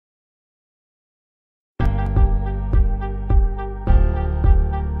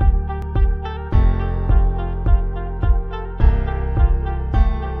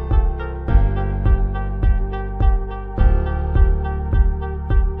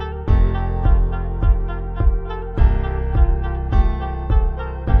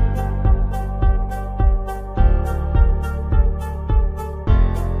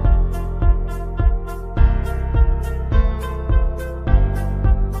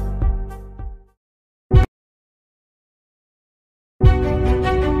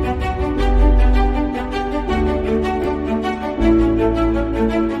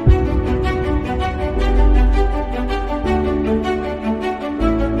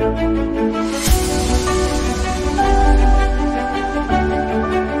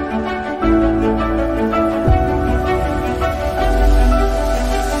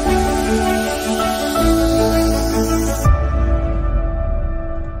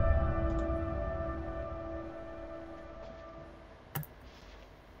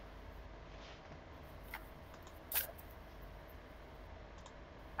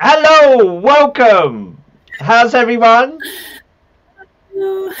Hello, welcome. How's everyone?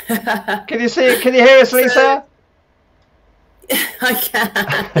 Can you see it? Can you hear us, Lisa? I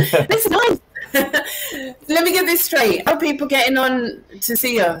can. This is nice. Let me get this straight. Are people getting on to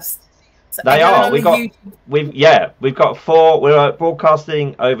see us? They are. We've got 4. We're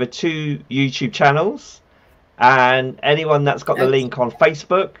broadcasting over 2 YouTube channels, and anyone that's got the link on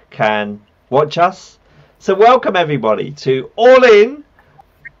Facebook can watch us. So welcome everybody to All In.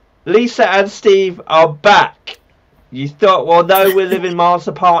 Lisa and Steve are back. You thought, well, no, we're living miles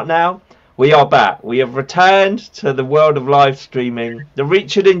apart now. We are back. We have returned to the world of live streaming. The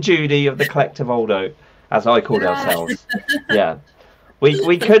Richard and Judy of the collective Oldo, as I called ourselves. Yeah.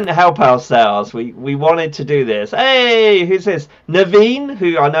 We couldn't help ourselves. We wanted to do this. Hey, who's this? Naveen,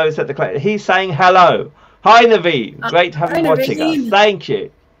 who I know is at the collective. He's saying hello. Hi, Naveen. Great to have you watching us. Thank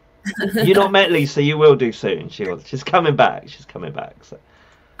you. You not met Lisa. You will do soon. She's coming back. She's coming back. So.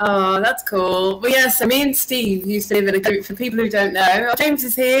 Oh, that's cool. Well, yes, so me and Steve used to live in a group. For people who don't know, James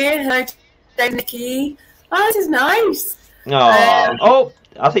is here. Hello, James, Nikki. Oh, this is nice. Oh,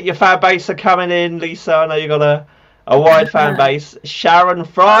 I think your fan base are coming in, Lisa. I know you got a wide fan base. Sharon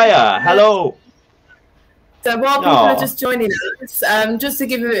Fryer, hello. So while people are just joining us, just to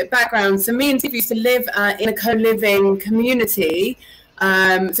give you a bit of background, so me and Steve used to live in a co-living community. So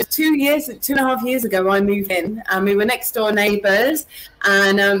 2.5 years ago, I moved in, and we were next door neighbours.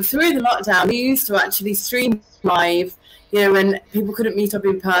 And through the lockdown, we used to actually stream live, you know, when people couldn't meet up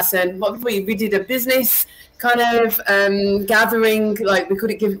in person. What we did a business kind of gathering, like we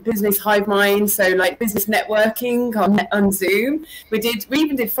couldn't give business hive mind, so like business networking on Zoom. We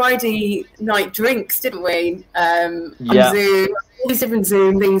even did Friday night drinks, didn't we? On Zoom, all these different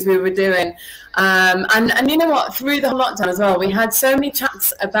Zoom things we were doing. And you know what, through the lockdown as well, we had so many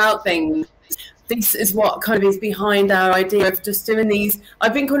chats about things. This is what kind of is behind our idea of just doing these.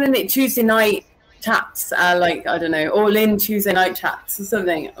 I've been calling it Tuesday night chats, like, I don't know, All In Tuesday night chats or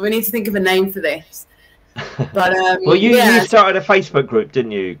something. We need to think of a name for this. But well, you started a Facebook group,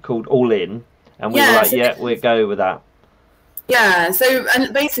 didn't you, called All In, and we were like, yeah, we'll go with that. Yeah, so,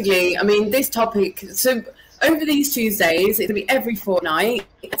 and basically, I mean, this topic, so over these Tuesdays, it'll be every fortnight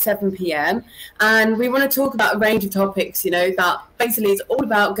at 7 p.m. and we want to talk about a range of topics, you know, that basically is all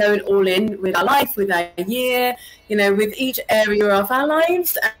about going all in with our life, with our year, you know, with each area of our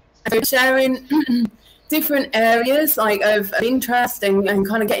lives, and sharing different areas like of interest and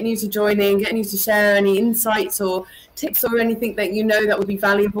kind of getting you to join in, getting you to share any insights or tips or anything that you know that would be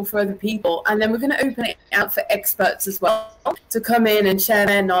valuable for other people. And then we're going to open it out for experts as well to come in and share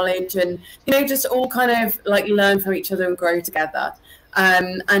their knowledge and, you know, just all kind of like learn from each other and grow together.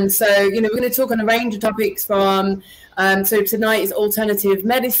 And so, you know, we're going to talk on a range of topics from, so tonight is alternative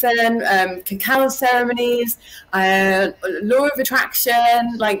medicine, cacao ceremonies, law of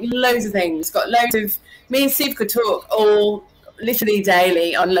attraction, like loads of things. Got loads of, me and Steve could talk all literally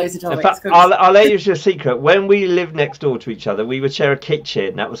daily on loads of topics. In fact, I'll let you a secret. When we lived next door to each other, we would share a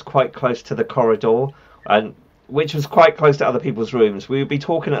kitchen that was quite close to the corridor, and which was quite close to other people's rooms. We would be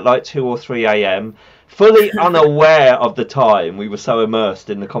talking at like 2 or 3 a.m, fully unaware of the time. We were so immersed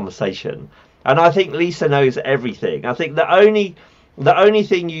in the conversation. And I think Lisa knows everything. I think the only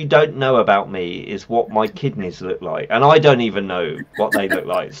thing you don't know about me is what my kidneys look like, and I don't even know what they look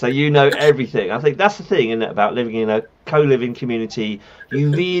like. So you know everything. I think that's the thing, isn't it, about living in a co-living community.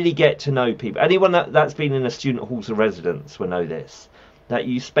 You really get to know people. Anyone that's been in a student halls of residence will know this, that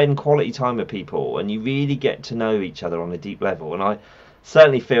you spend quality time with people and you really get to know each other on a deep level. And I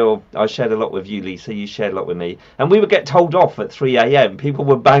certainly feel I shared a lot with you, Lisa. You shared a lot with me. And we would get told off at 3 a.m. People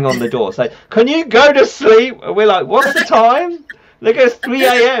would bang on the door, say, "Can you go to sleep?" And we're like, "What's the time?" They go, "It's 3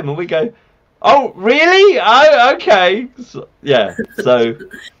 a.m. And we go, "Oh, really? Oh, okay." So, yeah, so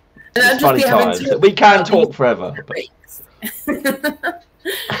it's funny times. We can talk forever.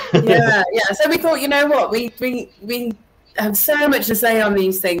 Yeah. So we thought, you know what, we have so much to say on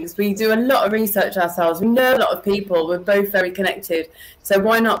these things. We do a lot of research ourselves. We know a lot of people. We're both very connected. So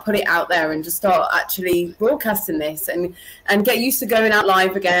why not put it out there and just start actually broadcasting this and get used to going out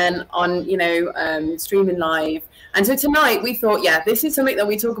live again on, you know, streaming live. And so tonight we thought, yeah, this is something that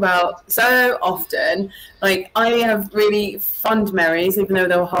we talk about so often. Like, I have really fond memories, even though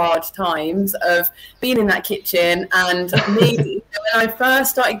they were hard times, of being in that kitchen. And me, when I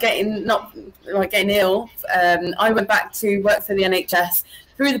first started getting ill, I went back to work for the NHS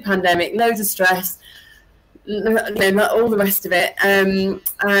through the pandemic, loads of stress. not all the rest of it.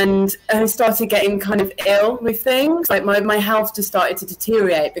 And I started getting kind of ill with things. Like my health just started to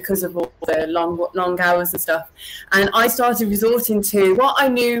deteriorate because of all the long hours and stuff. And I started resorting to what I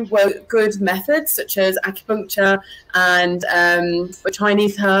knew were good methods, such as acupuncture and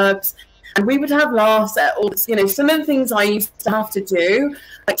Chinese herbs. And we would have laughs at all, some of the things I used to have to do,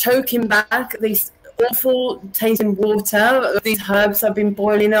 like choking back these awful tasting water, these herbs I've been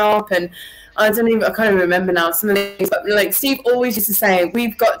boiling up, and I can't even remember now some of the things, but like Steve always used to say,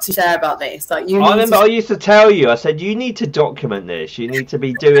 we've got to share about this. Like I used to tell you, I said, you need to document this. You need to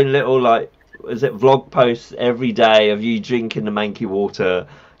be doing little, like, is it vlog posts every day of you drinking the Mankey water,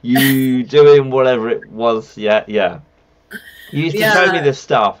 you doing whatever it was. Yeah. You used to show me this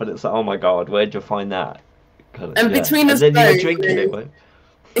stuff, and it's like, oh my God, where'd you find that? And between us both, you were drinking it, right?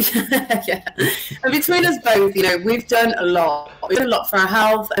 yeah. And between us both, we've done a lot. We've done a lot for our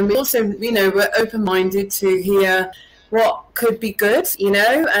health, and we also, we're open-minded to hear what could be good,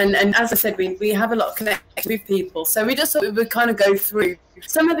 and as I said, we have a lot of connection with people. So we just thought we would kind of go through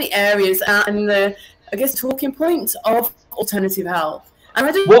some of the areas and the, I guess, talking points of alternative health. And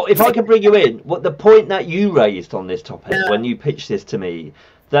if I could bring you in, what the point that you raised on this topic when you pitched this to me,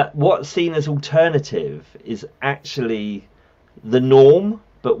 that what's seen as alternative is actually the norm,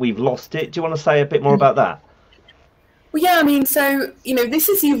 but we've lost it. Do you want to say a bit more about that? Well, yeah, I mean, so, this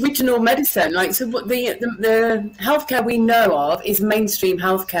is the original medicine. Like, so what the healthcare we know of is mainstream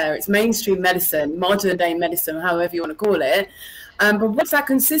healthcare. It's mainstream medicine, modern day medicine, however you want to call it. But what does that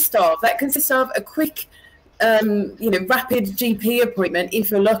consist of? That consists of a quick, rapid GP appointment, if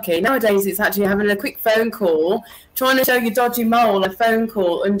you're lucky. Nowadays, it's actually having a quick phone call, trying to show your dodgy mole a phone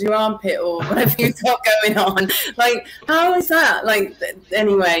call under your armpit or whatever you've got going on. Like, how is that? Like,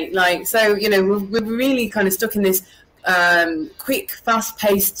 anyway, like, so, we're really kind of stuck in this quick,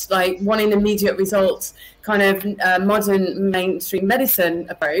 fast-paced, like, wanting immediate results kind of modern mainstream medicine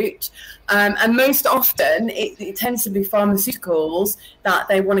approach, and most often it tends to be pharmaceuticals that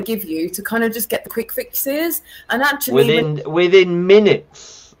they want to give you to kind of just get the quick fixes. And actually within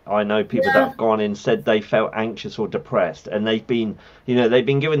minutes, I know people that have gone in, said they felt anxious or depressed, and they've been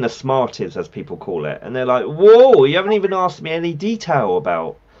given the Smarties, as people call it, and they're like, whoa, you haven't even asked me any detail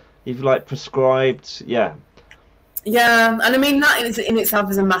about, you've like prescribed. Yeah, and I mean, that in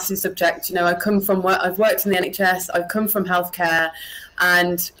itself is a massive subject. I come from I've worked in the NHS, I've come from healthcare,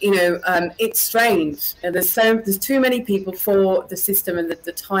 and it's strange. There's too many people for the system and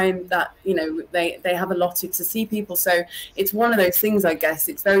the time that they have allotted to see people. So it's one of those things, I guess.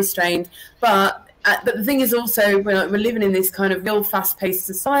 It's very strange, but the thing is also, we're living in this kind of real fast-paced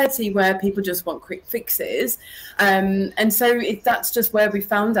society where people just want quick fixes, and so that's just where we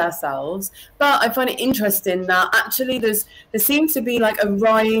found ourselves. But I find it interesting that actually there seems to be like a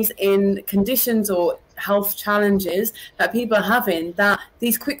rise in conditions or health challenges that people are having that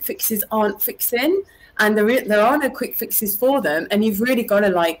these quick fixes aren't fixing, and there are no quick fixes for them, and you've really got to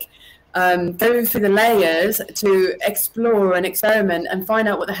go through the layers to explore and experiment and find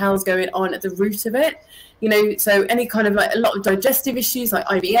out what the hell's going on at the root of it. So any kind of a lot of digestive issues like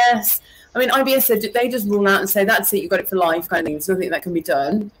IBS. I mean, IBS, they just rule out and say, that's it, you've got it for life kind of thing. There's nothing that can be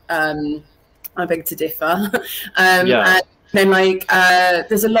done. I beg to differ. And then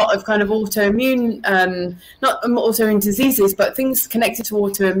there's a lot of kind of autoimmune, not autoimmune diseases, but things connected to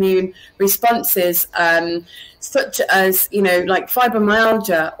autoimmune responses, such as, like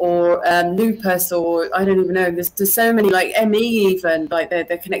fibromyalgia or lupus, or I don't even know, there's so many, like ME even, like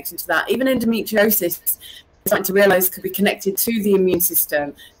they're connected to that. Even endometriosis, starting to realize could be connected to the immune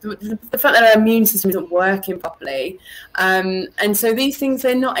system, the fact that our immune system isn't working properly, and so these things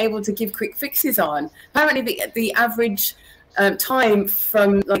they're not able to give quick fixes on. Apparently the average time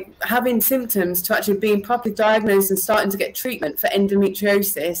from having symptoms to actually being properly diagnosed and starting to get treatment for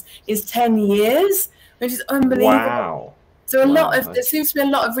endometriosis is 10 years, which is unbelievable. Wow. So there seems to be a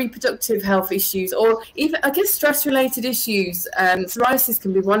lot of reproductive health issues, or even, I guess, stress-related issues. Psoriasis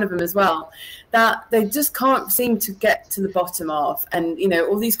can be one of them as well, that they just can't seem to get to the bottom of. And,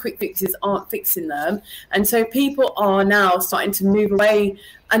 all these quick fixes aren't fixing them. And so people are now starting to move away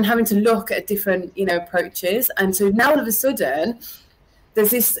and having to look at different, approaches. And so now all of a sudden,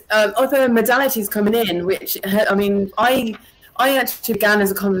 there's this other modalities coming in, which, I mean, I actually began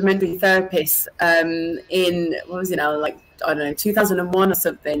as a complementary therapist in, what was it now, I don't know, 2001 or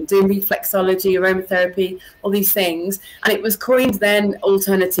something, doing reflexology, aromatherapy, all these things. And it was coined then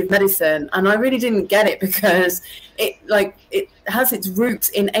alternative medicine. And I really didn't get it because it has its roots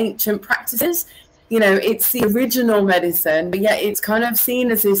in ancient practices. It's the original medicine, but yet it's kind of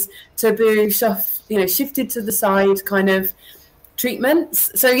seen as this taboo, shifted to the side kind of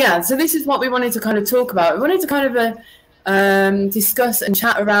treatments. So yeah, so this is what we wanted to kind of talk about. We wanted to kind of discuss and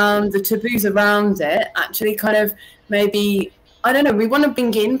chat around the taboos around it. Actually, kind of maybe, I don't know, we want to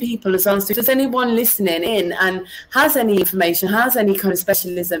bring in people as well. So if there's anyone listening in and has any information, has any kind of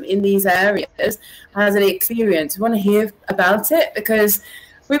specialism in these areas, has any experience, we want to hear about it, because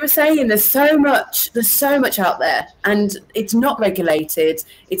we were saying there's so much out there, and it's not regulated,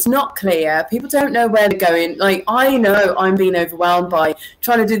 it's not clear, people don't know where they're going. Like, I know I'm being overwhelmed by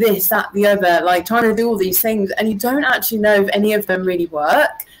trying to do this, that, the other, like trying to do all these things, and you don't actually know if any of them really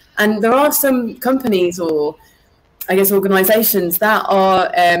work. And there are some companies, or I guess organizations, that are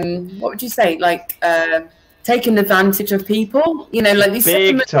what would you say, like taking advantage of people, you know, like these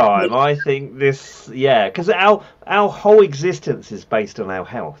big time. I think this, yeah, because our whole existence is based on our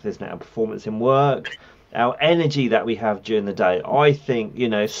health, isn't it? Our performance in work, our energy that we have during the day. I think, you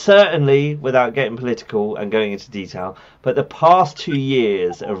know, certainly without getting political and going into detail, but the past 2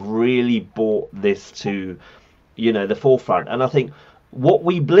 years have really brought this to, you know, the forefront. And I think what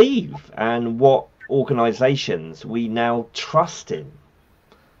we believe and what organizations we now trust in,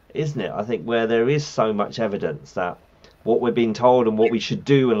 isn't it? I think where there is so much evidence that what we're being told and what we should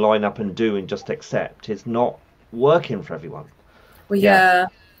do and line up and do and just accept is not working for everyone. Well, yeah.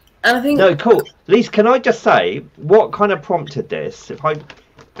 And I think, no, cool. Lisa, can I just say what kind of prompted this?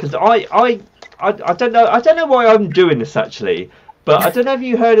 Because I don't know why I'm doing this actually, but I don't know if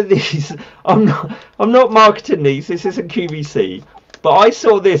you heard of these. I'm not marketing these. This isn't QVC. But I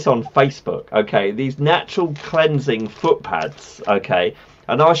saw this on Facebook, okay, these natural cleansing foot pads, okay,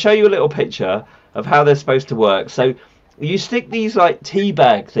 and I'll show you a little picture of how they're supposed to work. So you stick these like tea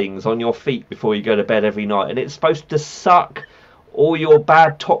bag things on your feet before you go to bed every night, and it's supposed to suck all your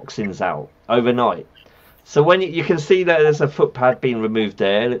bad toxins out overnight. So when you can see that there's a foot pad being removed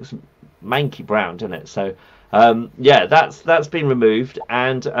there, it looks manky brown, doesn't it? So yeah, that's been removed,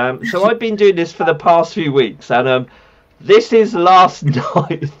 and so I've been doing this for the past few weeks, and this is last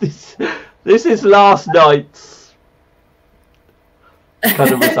night. This is last night's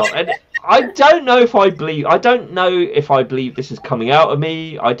kind of result. And I don't know if I believe this is coming out of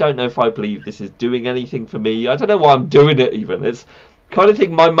me. I don't know if I believe this is doing anything for me. I don't know why I'm doing it even. It's kind of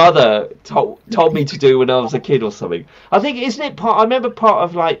thing my mother told me to do when I was a kid or something. I think, isn't it I remember part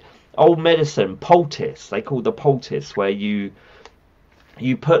of like old medicine, poultice. They call the poultice, where you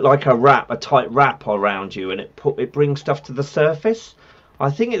put like a tight wrap around you, and it brings stuff to the surface. I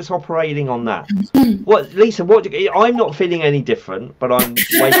think it's operating on that. What, Lisa? I'm not feeling any different, but I'm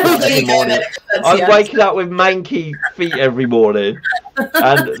waking up every morning. I'm waking up with manky feet every morning,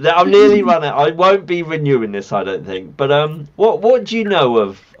 and I'm nearly run out. I won't be renewing this, I don't think. But what do you know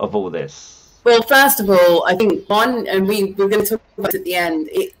of all this? Well, first of all, I think one, and we're going to talk about it at the end.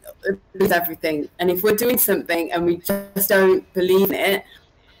 It is everything, and if we're doing something and we just don't believe in it,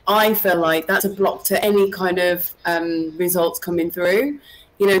 I feel like that's a block to any kind of results coming through.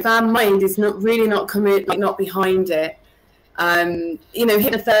 You know, if our mind is not coming, like, not behind it. You know,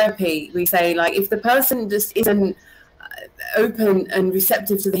 hypnotherapy, we say, like, if the person just isn't open and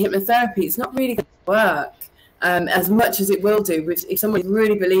receptive to the hypnotherapy, it's not really going to work as much as it will do if someone's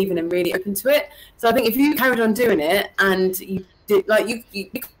really believing and really open to it. So I think if you carried on doing it, and you did, like, you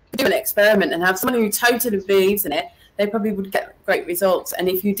do an experiment and have someone who totally believes in it, they probably would get great results. And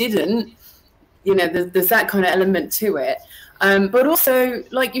if you didn't, you know, there's that kind of element to it. But also,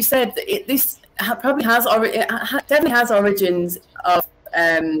 like you said, this definitely has origins of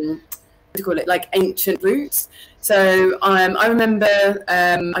what do you call it, like ancient roots. So I remember,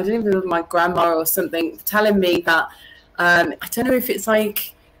 I don't even remember, my grandma or something telling me that I don't know if it's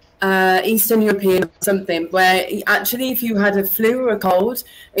like Eastern European or something, where actually if you had a flu or a cold,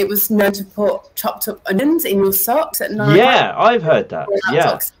 it was known to put chopped up onions in your socks at night. Yeah, I've heard that.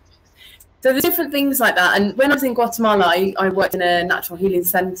 Yeah. So there's different things like that. And when I was in Guatemala, I worked in a natural healing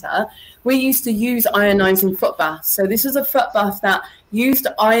centre. We used to use ionizing foot baths. So this was a foot bath that used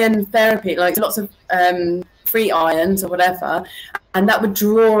iron therapy, like lots of free irons or whatever, and that would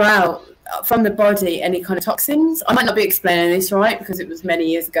draw out from the body any kind of toxins. I might not be explaining this right because it was many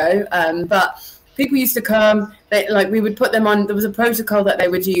years ago, but people used to come, we would put them on, there was a protocol that they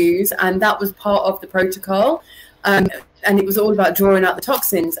would use, and that was part of the protocol. And it was all about drawing out the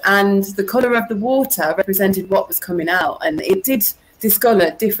toxins, and the colour of the water represented what was coming out, and it did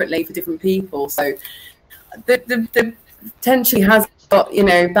discolour differently for different people. So the potentially has got, you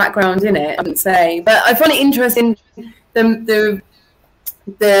know, background in it, I wouldn't say. But I find it interesting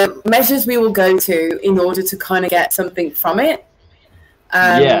the measures we will go to in order to kind of get something from it.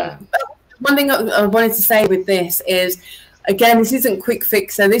 Yeah. One thing I wanted to say with this is, again, this isn't quick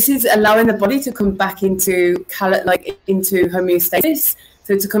fix. So this is allowing the body to come back into into homeostasis,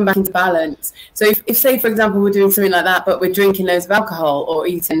 so to come back into balance. So if say, for example, we're doing something like that, but we're drinking loads of alcohol or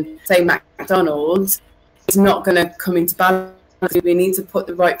eating, say, McDonald's, it's not going to come into balance. We need to put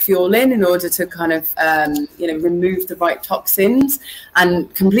the right fuel in order to kind of, remove the right toxins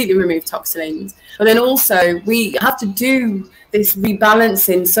and completely remove toxins. But then also we have to do this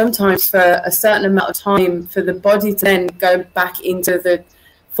rebalancing sometimes for a certain amount of time for the body to then go back into the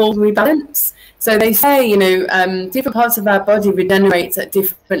full rebalance. So they say, different parts of our body regenerates at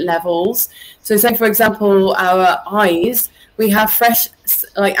different levels. So say, for example, our eyes, we have fresh,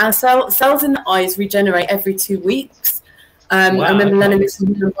 like our cells in the eyes regenerate every 2 weeks. I remember learning this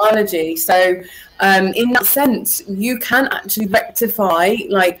in biology. So in that sense, you can actually rectify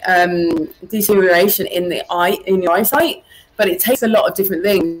deterioration in your eyesight, but it takes a lot of different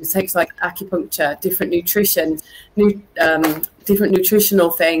things. It takes like acupuncture, different nutrition, different nutritional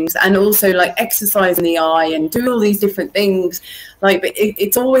things, and also like exercise in the eye and do all these different things. But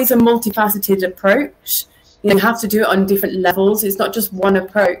it's always a multifaceted approach. You have to do it on different levels. It's not just one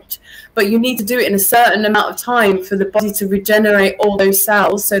approach, but you need to do it in a certain amount of time for the body to regenerate all those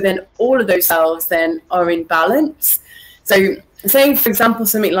cells. So then all of those cells then are in balance. So say, for example,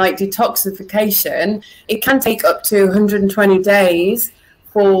 something like detoxification, it can take up to 120 days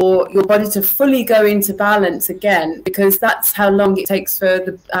for your body to fully go into balance again, because that's how long it takes for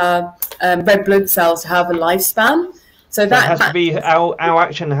the red blood cells to have a lifespan. So that has to be our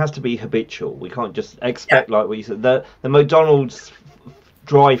action has to be habitual. We can't just expect, like what you said, the McDonald's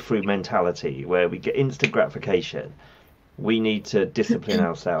drive-through mentality where we get instant gratification. We need to discipline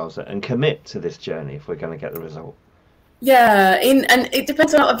ourselves and commit to this journey if we're going to get the result. Yeah, and it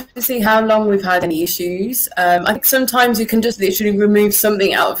depends on obviously how long we've had any issues. I think sometimes you can just literally remove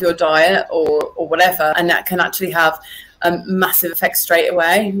something out of your diet or whatever, and that can actually have massive effects straight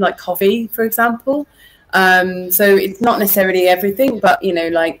away, like coffee, for example. So it's not necessarily everything, but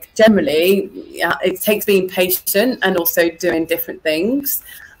generally it takes being patient and also doing different things.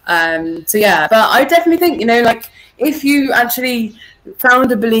 But I definitely think, if you actually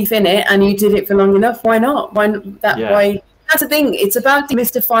found a belief in it and you did it for long enough, why not? Why that's the thing. It's about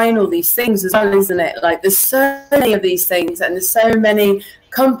demystifying all these things as well, isn't it? Like, there's so many of these things and there's so many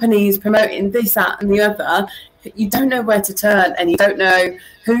companies promoting this, that and the other. You don't know where to turn and you don't know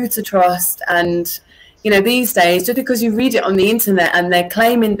who to trust. And these days, just because you read it on the internet and they're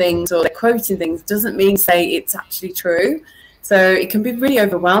claiming things or they're quoting things doesn't mean say it's actually true. So it can be really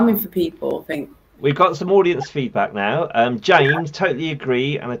overwhelming for people, I think. We've got some audience feedback now. James, totally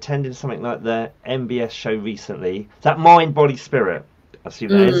agree, and attended something like the MBS show recently. That Mind, Body, Spirit. I see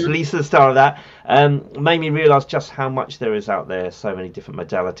that. It's Lisa, the star of that. Made me realise just how much there is out there, so many different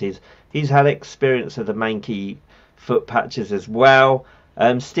modalities. He's had experience of the manky foot patches as well.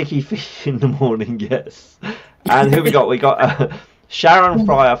 Sticky feet in the morning, yes. And who we got? We got Sharon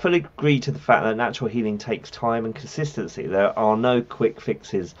Fry. I fully agree to the fact that natural healing takes time and consistency. There are no quick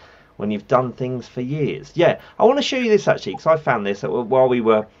fixes when you've done things for years. Yeah, I want to show you this actually, because I found this while we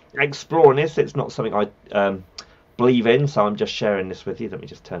were exploring this. It's not something I believe in, so I'm just sharing this with you. Let me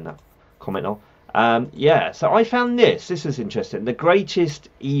just turn that comment on. So I found this. This is interesting. The greatest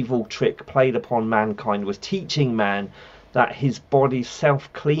evil trick played upon mankind was teaching man that his body's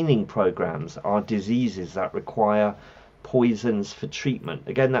self-cleaning programs are diseases that require poisons for treatment.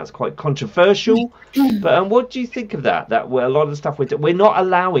 Again, that's quite controversial, but what do you think of that? That a lot of the stuff we're not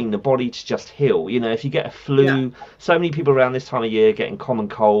allowing the body to just heal. If you get a flu, so many people around this time of year getting common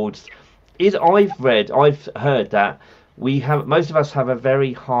colds. I've heard that most of us have a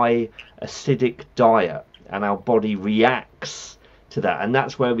very high acidic diet, and our body reacts to that, and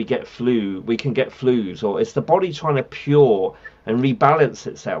that's where we can get flus, or it's the body trying to pure and rebalance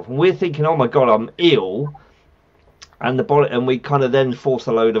itself, and we're thinking, oh my god, I'm ill, and the body, and we kind of then force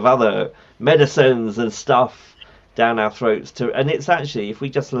a load of other medicines and stuff down our throats and it's actually, if we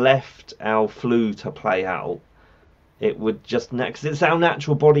just left our flu to play out, it would just, because it's our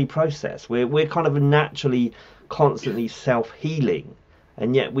natural body process. We're kind of naturally constantly self-healing,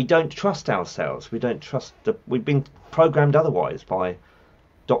 and yet we don't trust ourselves. We don't trust we've been programmed otherwise by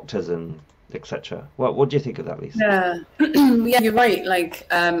doctors and etc. What do you think of that, Lisa? Yeah, you're right.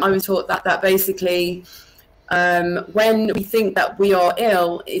 I was taught that basically when we think that we are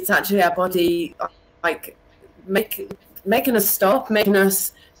ill, it's actually our body making us stop, making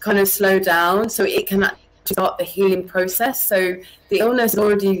us kind of slow down so it can actually start the healing process. So the illness is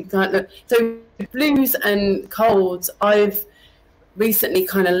already so flus and colds I've recently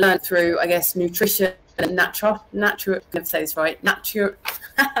kind of learned through, I guess, nutrition and natural. I'm going to say this right.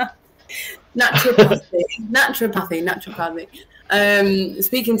 naturopathy.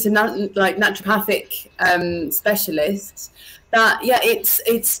 Speaking to naturopathic specialists, that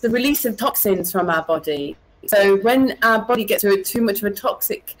it's the release of toxins from our body. So when our body gets to too much of a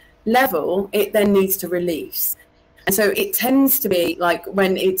toxic level, it then needs to release. And so it tends to be like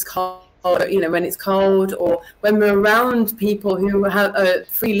when it's cold, when it's cold, or when we're around people who are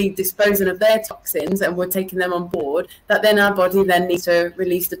freely disposing of their toxins and we're taking them on board, that then our body then needs to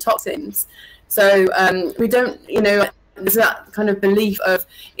release the toxins. So we don't, there's that kind of belief of,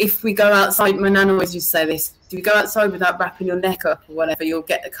 if we go outside, my nan always used to say this, if you go outside without wrapping your neck up or whatever, you'll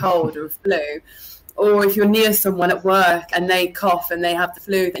get a cold or a flu. Or if you're near someone at work and they cough and they have the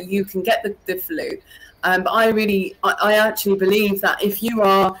flu, that you can get the flu. But I actually believe that if you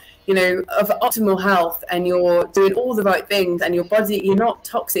are, of optimal health and you're doing all the right things and your body, you're not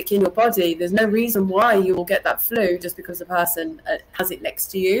toxic in your body, there's no reason why you will get that flu just because the person has it next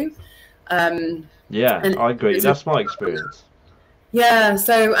to you. Yeah, I agree. That's my experience. Yeah,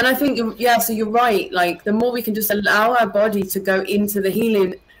 so, and I think, so you're right. Like, the more we can just allow our body to go into the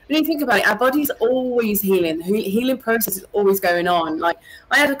healing. When you think about it, our body's always healing. The healing process is always going on. Like,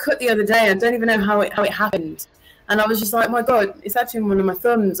 I had a cut the other day. I don't even know how it happened. And I was just like, my God, it's actually one of my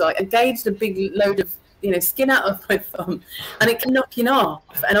thumbs. Like, I gauged a big load of skin out of my thumb, and it kept knocking off.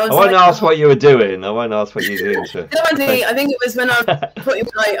 And I won't ask what you were doing. I won't ask what you were doing. I think it was when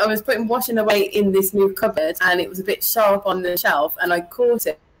I was putting washing away in this new cupboard, and it was a bit sharp on the shelf, and I caught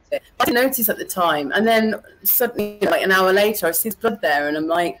it. I didn't notice at the time, and then suddenly, like an hour later, I see blood there, and I'm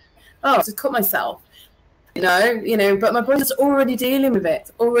like, oh, I just cut myself. But my body's already dealing with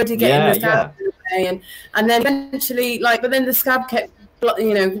it, already getting the scab away, and then eventually, but then the scab kept,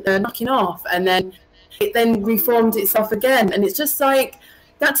 knocking off, and then it then reformed itself again, and it's just like,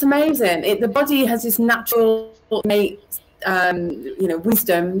 that's amazing. The body has this natural innate,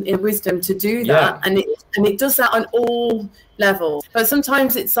 wisdom to do that, and it does that on all levels. But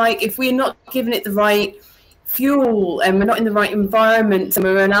sometimes it's like, if we're not giving it the right fuel and we're not in the right environment and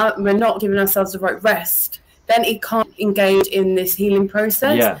we're not giving ourselves the right rest, then it can't engage in this healing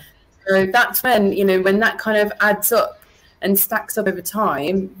process. Yeah. So that's when, when that kind of adds up and stacks up over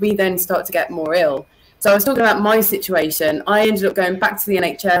time, we then start to get more ill. So I was talking about my situation. I ended up going back to the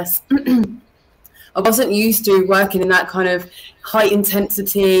NHS. I wasn't used to working in that kind of high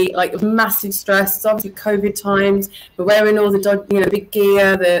intensity, like massive stress. It's obviously COVID times. We're wearing all the big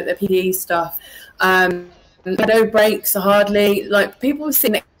gear, the PPE stuff. No breaks hardly. Like, people were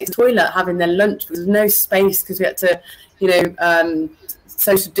sitting next to the toilet having their lunch because there was no space, because we had to,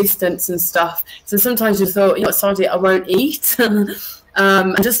 social distance and stuff. So sometimes you thought, sorry, I won't eat. And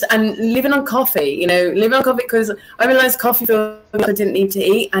living on coffee, because I realized coffee filled me up, I didn't need to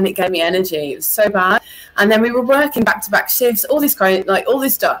eat, and it gave me energy. It was so bad. And then we were working back-to-back shifts, all this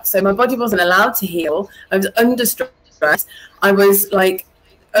stuff. So my body wasn't allowed to heal. I was under stress. I was like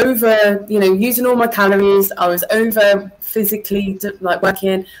over, using all my calories. I was over physically,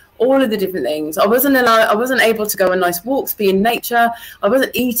 working, all of the different things. I wasn't able to go on nice walks, be in nature. I wasn't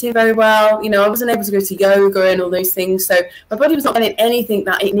eating very well. I wasn't able to go to yoga and all those things. So my body was not getting anything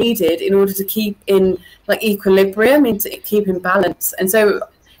that it needed in order to keep in equilibrium, and to keep in balance. And so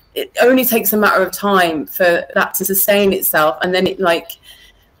it only takes a matter of time for that to sustain itself. And then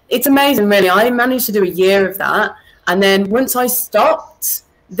it's amazing, really. I managed to do a year of that. And then once I stopped,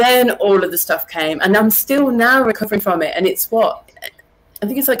 then all of the stuff came. And I'm still now recovering from it. And it's I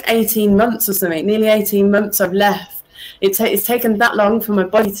think it's like 18 months or something, nearly 18 months I've left. It's taken that long for my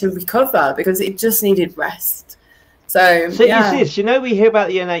body to recover, because it just needed rest. So is this, we hear about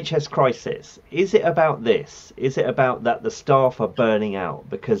the NHS crisis. Is it about this? Is it about that the staff are burning out?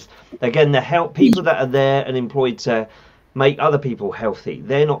 Because, again, the people that are there and employed to make other people healthy,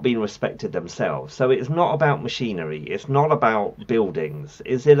 they're not being respected themselves. So it's not about machinery. It's not about buildings.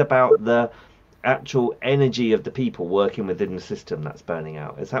 Is it about the actual energy of the people working within the system that's burning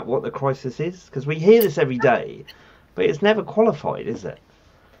out? Is that what the crisis is? Because we hear this every day, but it's never qualified, is it?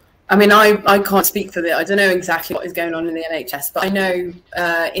 I mean, I can't speak for I don't know exactly what is going on in the NHS, but I know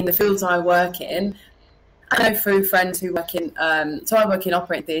in the fields I work in, I know through friends who work in, so I work in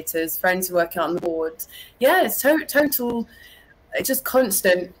operating theatres, friends who work on the boards. Yeah, it's total, it's just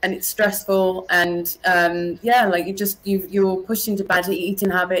constant, and it's stressful, and you're pushed into bad eating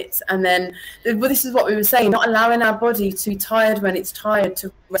habits. And then, this is what we were saying, not allowing our body to be tired when it's tired,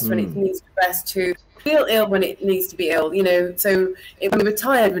 to rest when it needs to rest, to feel ill when it needs to be ill. So when we were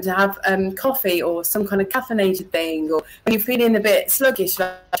tired, we'd have coffee or some kind of caffeinated thing, or when you're feeling a bit sluggish,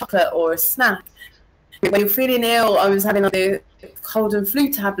 like chocolate or a snack. When you're feeling ill, I was having the cold and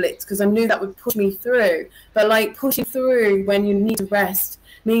flu tablets, because I knew that would push me through. But pushing through when you need to rest,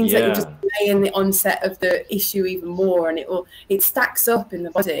 means that you're Yeah. just delaying the onset of the issue even more, and it stacks up in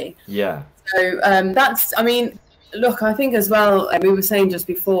the body. Yeah. So that's, I mean, look, I think as well, we were saying just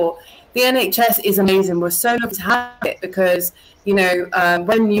before, the NHS is amazing. We're so lucky to have it because, you know,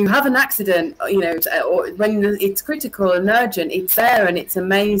 when you have an accident, you know, or when it's critical and urgent, it's there and it's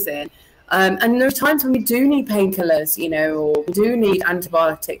amazing. And there are times when we do need painkillers, you know, or we do need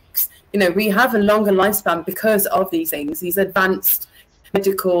antibiotics. You know, we have a longer lifespan because of these things. These advanced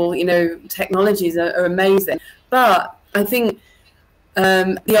medical, you know, technologies are amazing. But I think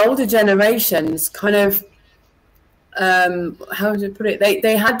the older generations kind of, how would I put it?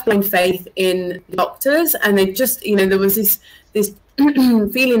 They had blind faith in doctors, and they just, you know, there was this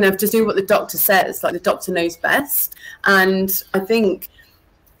feeling of just do what the doctor says, like the doctor knows best. And I think,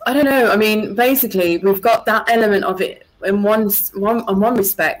 I don't know, I mean, basically we've got that element of it in one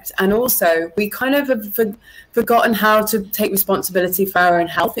respect, and also we kind of have forgotten how to take responsibility for our own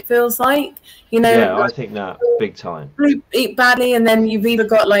health, it feels like, you know. Yeah, I think that big time. Eat badly, and then you've either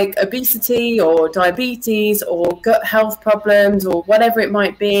got like obesity or diabetes or gut health problems or whatever it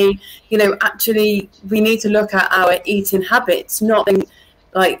might be. You know, actually we need to look at our eating habits, not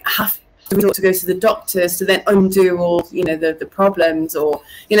like have to go to the doctors to then undo all, you know, the problems, or,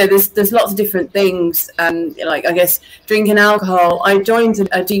 you know, there's lots of different things. Like, I guess drinking alcohol, I joined a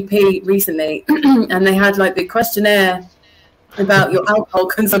GP recently and they had like the questionnaire about your alcohol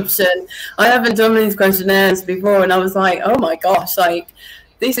consumption. I haven't done these questionnaires before, and I was like, oh my gosh, like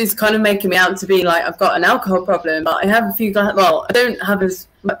this is kind of making me out to be like I've got an alcohol problem. But I have a few well, I don't have as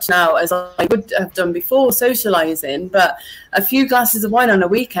much now as I would have done before socializing, but a few glasses of wine on a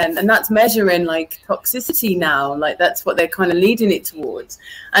weekend, and that's measuring like toxicity now. Like that's what they're kind of leading it towards.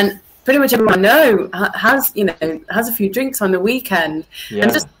 And pretty much everyone I know has, you know, has a few drinks on the weekend. Yeah.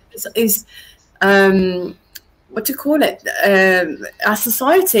 And just is what do you call it, our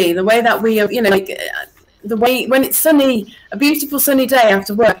society, the way that we are, you know, like the way when it's sunny, a beautiful sunny day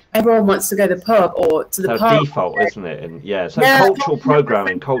after work, everyone wants to go to the pub or to the park. Default, isn't it? And yeah, so cultural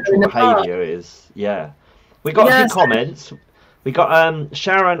programming, cultural behaviour is, yeah. We got a few comments. We got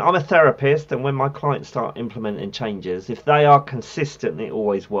Sharon, I'm a therapist, and when my clients start implementing changes, if they are consistent, it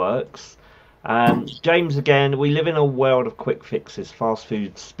always works. James again, we live in a world of quick fixes, fast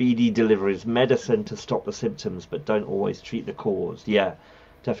food, speedy deliveries, medicine to stop the symptoms, but don't always treat the cause. Yeah,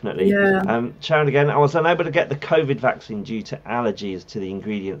 definitely. Yeah. Sharon again, I was unable to get the COVID vaccine due to allergies to the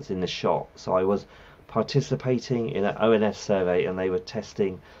ingredients in the shop. So I was participating in an ONS survey and they were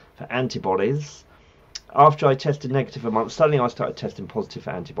testing for antibodies. After I tested negative a month, suddenly I started testing positive for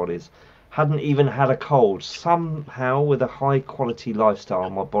antibodies. Hadn't even had a cold. Somehow, with a high quality lifestyle,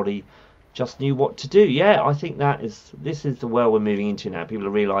 my body just knew what to do. Yeah, I think this is the world we're moving into now. People are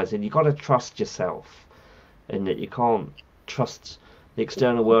realizing you've got to trust yourself, and that you can't trust the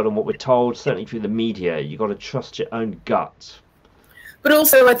external world and what we're told, certainly through the media. You've got to trust your own gut. But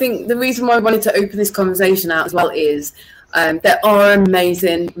also, I think the reason why I wanted to open this conversation out as well is there are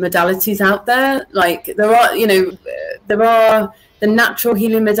amazing modalities out there. Like there are, you know, there are the natural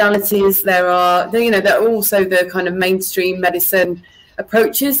healing modalities. There are, you know, there are also the kind of mainstream medicine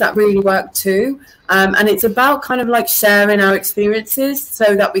approaches that really work too. And it's about kind of like sharing our experiences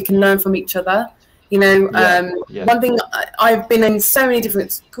so that we can learn from each other. You know, one thing, I've been in so many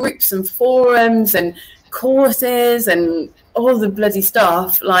different groups and forums and courses and all the bloody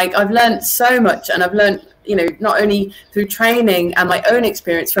stuff. Like I've learned so much, and I've learned, you know, not only through training and my own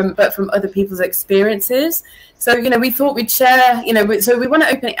experience but from other people's experiences. So, you know, we thought we'd share, you know, so we want to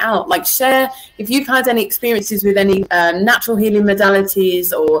open it out, like share if you've had any experiences with any natural healing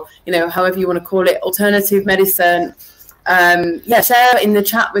modalities, or, you know, however you want to call it, alternative medicine. Share in the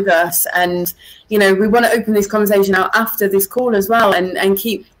chat with us. And, you know, we want to open this conversation out after this call as well, and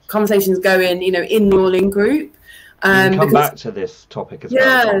keep conversations going, you know, in the all-in group. Come back to this topic as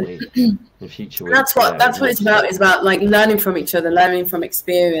well in future weeks. That's what it's about. It's about like learning from each other, learning from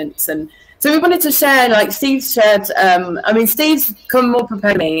experience. And so we wanted to share, like Steve shared, I mean, Steve's come more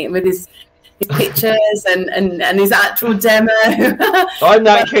prepared than me with his pictures and his actual demo. I'm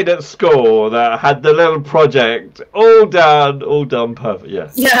that kid at school that had the little project all done perfect.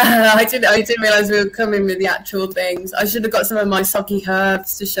 Yes. Yeah, I didn't realise we were coming with the actual things. I should have got some of my soggy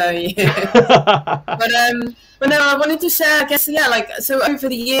herbs to show you. But no, I wanted to share, I guess, like, so over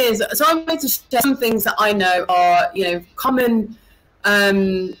the years, so I wanted to share some things that I know are, you know, common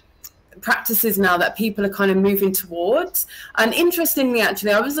practices now that people are kind of moving towards. And interestingly,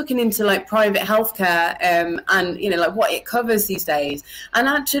 actually, I was looking into like private healthcare and, you know, like what it covers these days. And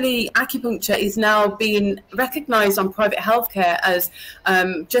actually, acupuncture is now being recognized on private healthcare as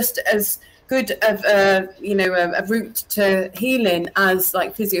just as good of a route to healing as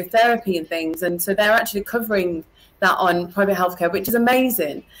like physiotherapy and things, and so they're actually covering that on private healthcare, which is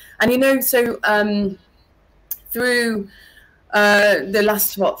amazing. And so through the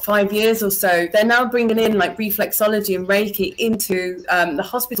last 5 years or so, they're now bringing in like reflexology and Reiki into the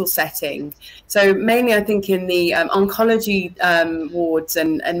hospital setting. So mainly, I think in the oncology wards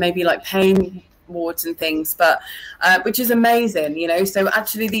and maybe like pain wards and things, but which is amazing, So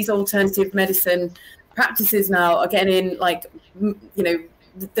actually, these alternative medicine practices now are getting like,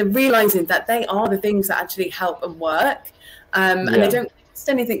 they're realizing that they are the things that actually help and work, and they don't cost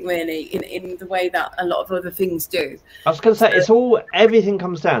anything really in the way that a lot of other things do. I was going to say, everything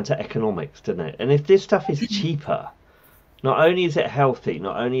comes down to economics, doesn't it? And if this stuff is cheaper, not only is it healthy,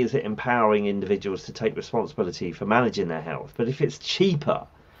 not only is it empowering individuals to take responsibility for managing their health, but if it's cheaper,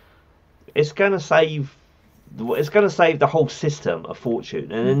 it's going to save the whole system a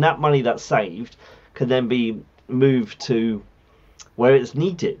fortune, and then that money that's saved can then be moved to where it's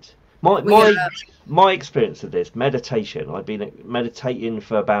needed. My experience of this meditation, I've been meditating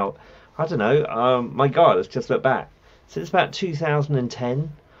for about, I don't know, my God, let's just look back, since about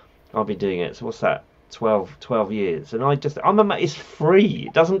 2010 I've been doing it. So what's that, 12 years, and it's free,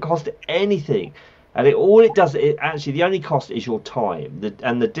 it doesn't cost anything. And the only cost is your time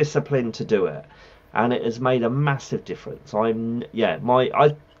and the discipline to do it, and it has made a massive difference.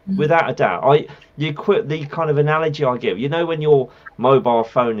 Without a doubt, the kind of analogy I give, when your mobile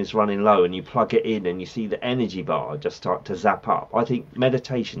phone is running low and you plug it in and you see the energy bar just start to zap up. I think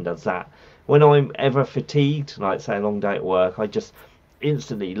meditation does that. When I'm ever fatigued, like say a long day at work, I just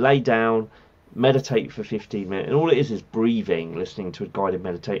instantly lay down, meditate for 15 minutes, and all it is breathing, listening to a guided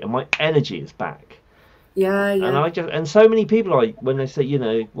meditation, and my energy is back. And so many people, when they say,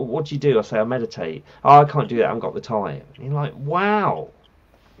 well, what do you do? I say, I meditate. Oh, I can't do that, I haven't got the time. And you're like, wow.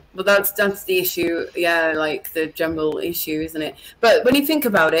 Well, that's the issue, like the general issue, isn't it? But when you think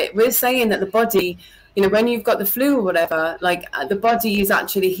about it, we're saying that the body, when you've got the flu or whatever, like the body is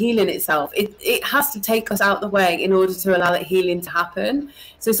actually healing itself. It has to take us out the way in order to allow that healing to happen.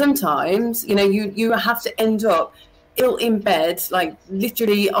 So sometimes, you have to end up ill in bed, like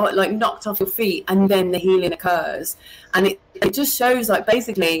literally like knocked off your feet, and then the healing occurs. And it just shows like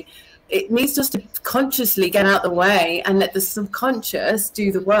basically it needs us to consciously get out the way and let the subconscious do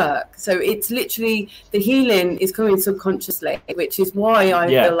the work. So it's literally the healing is coming subconsciously, which is why I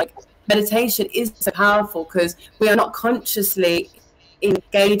feel like meditation is so powerful, because we are not consciously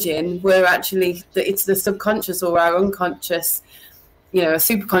engaging. We're actually, it's the subconscious or our unconscious, a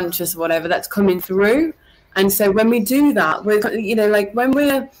superconscious or whatever that's coming through. And so when we do that, we're, like when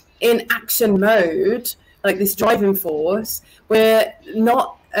we're in action mode, like this driving force, we're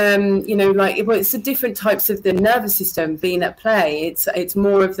not, it's the different types of the nervous system being at play. It's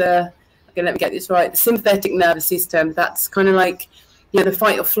more of the, okay, let me get this right, the sympathetic nervous system. That's kind of like, the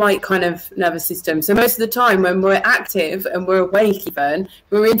fight or flight kind of nervous system. So most of the time when we're active and we're awake even,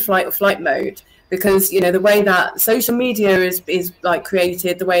 we're in flight or flight mode, because, the way that social media is like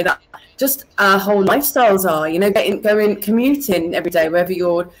created, the way that just our whole lifestyles are, going commuting every day, whether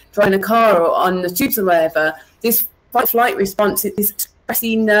you're driving a car or on the tubes or wherever, this fight flight response, this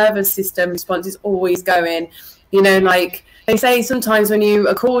stressy nervous system response is always going. Like they say sometimes when you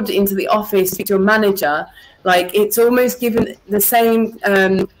are called into the office to speak to a manager, like it's almost given the same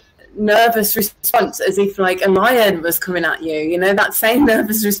nervous response as if like a lion was coming at you, that same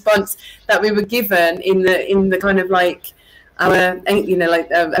nervous response that we were given in the kind of like our,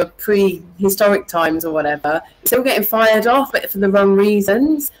 prehistoric times or whatever. So we're getting fired off, but for the wrong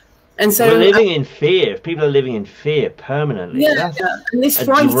reasons. And so we're living in fear. If people are living in fear permanently, that's and this a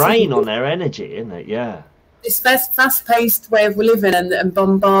drain on their energy, isn't it? Yeah. This fast-paced way of living and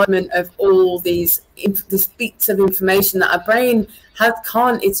bombardment of all these bits of information that our brain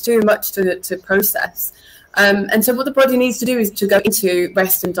can't. It's too much to process. And so what the body needs to do is to go into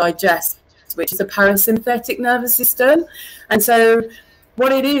rest and digest, which is a parasympathetic nervous system. And so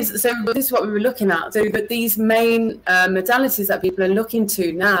what it is, so this is what we were looking at. So but these main modalities that people are looking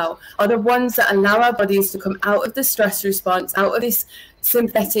to now are the ones that allow our bodies to come out of the stress response, out of this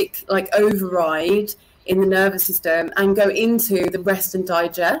sympathetic like override in the nervous system, and go into the rest and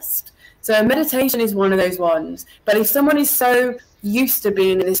digest. So meditation is one of those ones. But if someone is so used to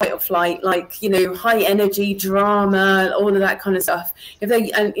being in this fight or flight, like, high energy, drama, all of that kind of stuff, if they,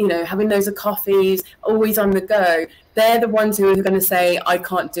 and having loads of coffees, always on the go, they're the ones who are going to say, I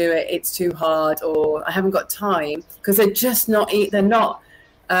can't do it, it's too hard, or I haven't got time, because they're just not, they're not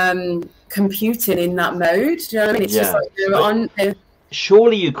computing in that mode. Do you know what I mean? It's just like they're on.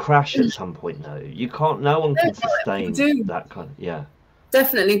 Surely you crash at some point, though. You can't. No one can sustain that kind of. Yeah.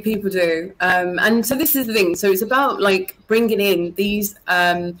 Definitely people do. And so this is the thing. So it's about like bringing in these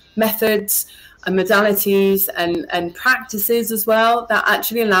methods and modalities and practices as well that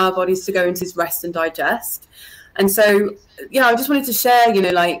actually allow our bodies to go into this rest and digest. And so, yeah, I just wanted to share, you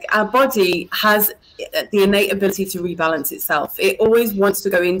know, like our body has the innate ability to rebalance itself. It always wants to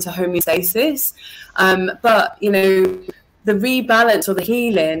go into homeostasis. But, you know, the rebalance or the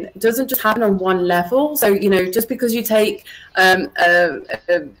healing doesn't just happen on one level. So, you know, just because you take a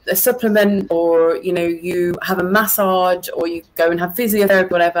supplement, or, you know, you have a massage, or you go and have physiotherapy,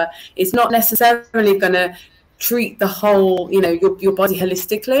 whatever, it's not necessarily going to treat the whole, you know, your body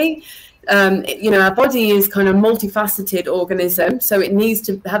holistically. You know, our body is kind of multifaceted organism, so it needs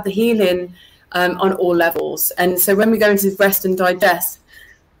to have the healing on all levels. And so when we go into rest and digest,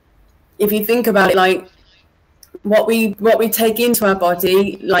 if you think about it, like, what we take into our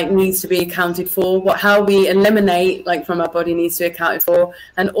body, like, needs to be accounted for. How we eliminate, like, from our body needs to be accounted for,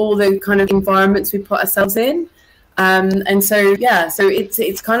 and all the kind of environments we put ourselves in. And so, yeah, so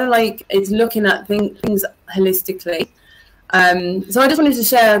it's kind of like, it's looking at things holistically. So I just wanted to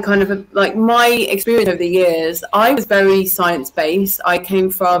share kind of like my experience over the years. I was very science-based. I came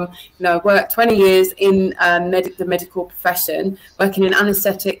from, you know, I worked 20 years in the medical profession, working in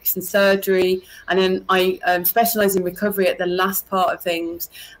anaesthetics and surgery, and then I specialised in recovery at the last part of things.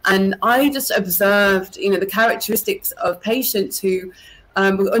 And I just observed, you know, the characteristics of patients who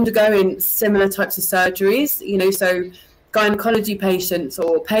were undergoing similar types of surgeries, you know, so gynecology patients,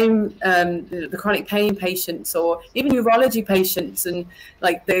 or pain, the chronic pain patients, or even urology patients, and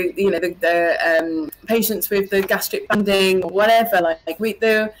like the, you know, the patients with the gastric banding or whatever. Like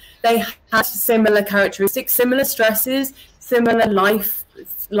they had similar characteristics, similar stresses, similar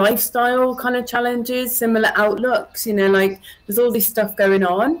lifestyle kind of challenges, similar outlooks. You know, like, there's all this stuff going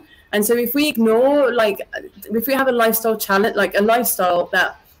on. And so if we ignore, like, if we have a lifestyle challenge, like a lifestyle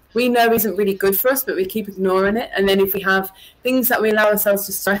that we know isn't really good for us, but we keep ignoring it. And then if we have things that we allow ourselves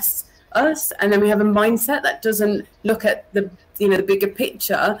to stress us, and then we have a mindset that doesn't look at the, you know, the bigger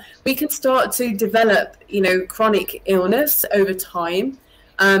picture, we can start to develop, you know, chronic illness over time.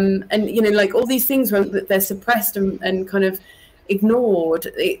 And, you know, like, all these things, when they're suppressed and kind of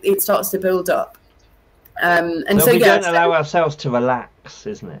ignored, it starts to build up. And so, if we yeah, don't allow ourselves to relax,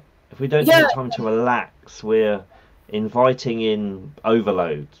 isn't it? If we don't take time to relax, we're inviting in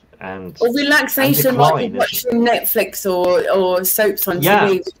overload or relaxation, like watching Netflix or soaps on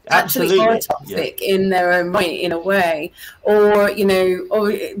TV, actually are toxic in their own right, in a way. Or, you know,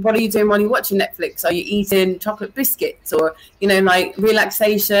 or what are you doing while you're watching Netflix? Are you eating chocolate biscuits? Or, you know, like,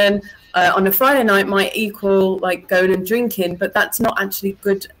 relaxation on a Friday night might equal like going and drinking, but that's not actually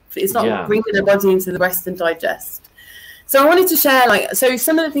good. It's not bringing the body into the rest and digest. So I wanted to share, like, so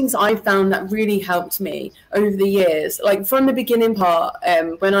some of the things I found that really helped me over the years, like from the beginning part,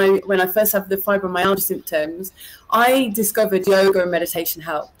 when I first had the fibromyalgia symptoms, I discovered yoga and meditation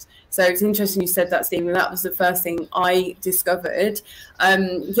helped. So it's interesting you said that, Stephen. That was the first thing I discovered.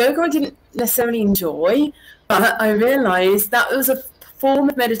 Yoga I didn't necessarily enjoy, but I realized that was a form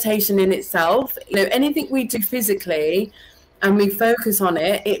of meditation in itself. You know, anything we do physically and we focus on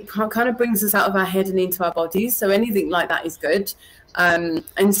it, it kind of brings us out of our head and into our bodies. So anything like that is good. And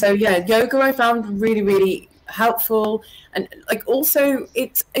so, yeah, yoga I found really, really helpful. And like, also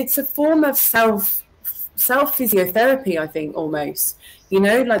it's a form of self physiotherapy, I think, almost, you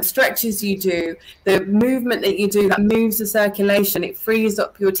know, like stretches you do, the movement that you do that moves the circulation, it frees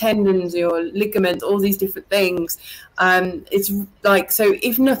up your tendons, your ligaments, all these different things. It's like, so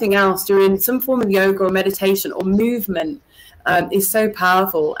if nothing else, doing some form of yoga or meditation or movement is so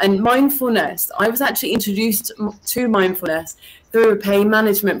powerful. And mindfulness, I was actually introduced to mindfulness through a pain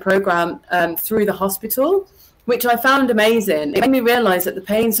management program through the hospital, which I found amazing. It made me realize that the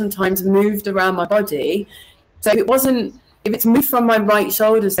pain sometimes moved around my body. So if it's moved from my right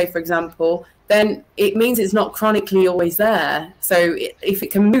shoulder, say, for example, then it means it's not chronically always there. So if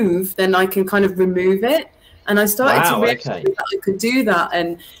it can move, then I can kind of remove it. And I started to realize that I could do that.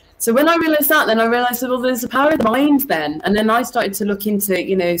 And so when I realized that, then I realized that, well, there's a power of the mind then. And then I started to look into,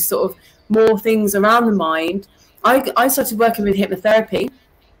 you know, sort of more things around the mind. I started working with hypnotherapy,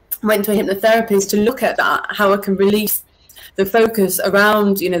 went to a hypnotherapist to look at that, how I can release the focus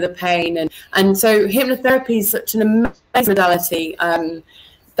around, you know, the pain. And so hypnotherapy is such an amazing modality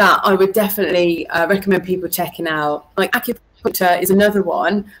that I would definitely recommend people checking out. Like acupuncture is another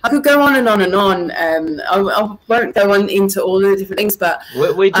one. I could go on and on and on. I won't go on into all the different things, but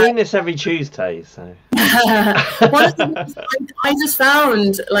we're doing this every Tuesday, so one of the things I just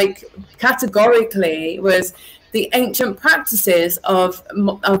found, like, categorically, was the ancient practices of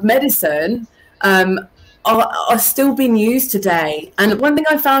medicine are still being used today. And one thing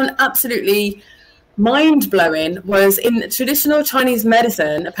I found absolutely mind-blowing was in traditional Chinese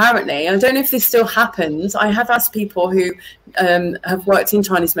medicine, apparently, I don't know if this still happens, I have asked people who have worked in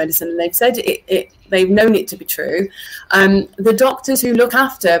Chinese medicine, and they've said they've known it to be true. The doctors who look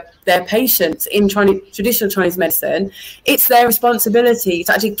after their patients in traditional Chinese medicine, it's their responsibility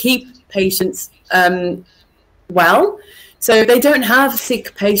to actually keep patients well. So they don't have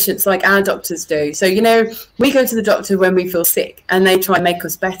sick patients like our doctors do. So, you know, we go to the doctor when we feel sick and they try and make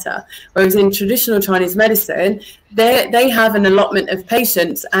us better. Whereas in traditional Chinese medicine, they have an allotment of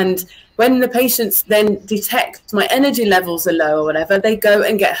patients, and when the patients then detect my energy levels are low or whatever, they go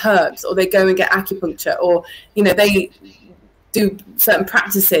and get herbs, or they go and get acupuncture, or, you know, they do certain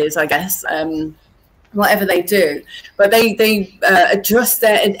practices, I guess, whatever they do, but they adjust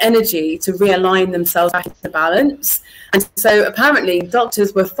their energy to realign themselves back into balance. And so apparently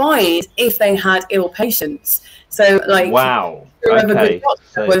doctors were fined if they had ill patients. So, like, wow, a good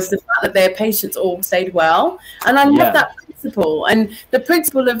doctor was the fact that their patients all stayed well. And I love that principle. And the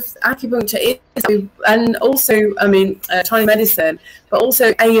principle of acupuncture is, and also, I mean, Chinese medicine, but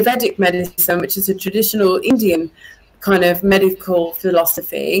also Ayurvedic medicine, which is a traditional Indian kind of medical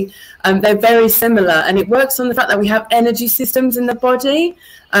philosophy. They're very similar, and it works on the fact that we have energy systems in the body.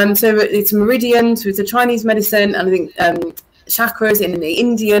 So it's meridians with the Chinese medicine, and I think chakras in the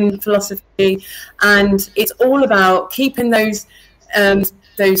Indian philosophy, and it's all about keeping those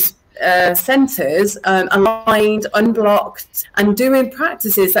centers aligned, unblocked, and doing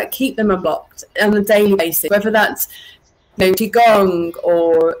practices that keep them unblocked on a daily basis, whether that's, you know, qigong,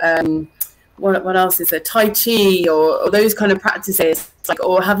 or what else is there, Tai Chi, or those kind of practices, like,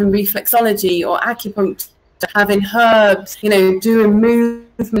 or having reflexology or acupuncture, having herbs, you know, doing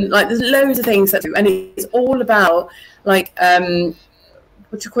movement. Like, there's loads of things that do, and it's all about, like, what do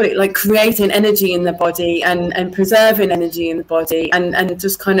you call it, like creating energy in the body, and preserving energy in the body, and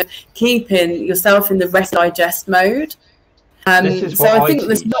just kind of keeping yourself in the rest digest mode. This is what so I think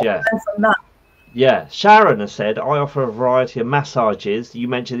there's not from that. Yeah, Sharon has said, I offer a variety of massages. You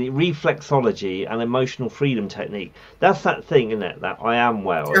mentioned the reflexology and emotional freedom technique. That's that thing, isn't it? That I am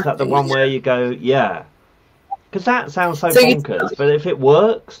well. Is that the one where you go, yeah? Because that sounds so bonkers, but if it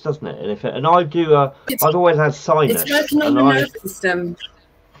works, doesn't it? And I do I've always had sinus. It's working on the nervous system.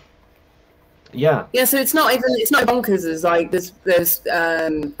 Yeah. Yeah, so it's not bonkers. As like there's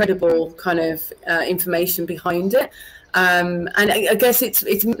credible kind of information behind it. And I guess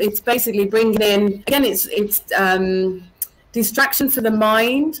it's basically bringing in, again, it's distraction for the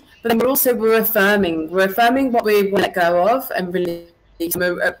mind, but then we're affirming what we want to let go of and release.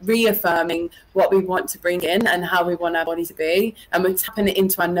 We're reaffirming what we want to bring in and how we want our body to be, and we're tapping it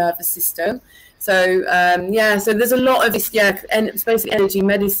into our nervous system. So so there's a lot of this, and it's basically energy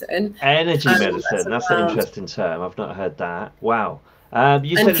medicine. Energy medicine, that's an interesting term. I've not heard that. Wow.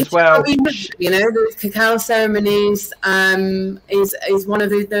 You said as well, you know, the cacao ceremonies is one of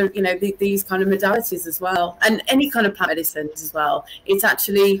the these kind of modalities as well, and any kind of plant medicines as well. It's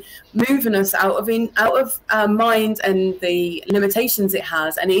actually moving us out of our mind and the limitations it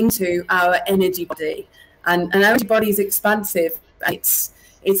has, and into our energy body, and our energy body is expansive. It's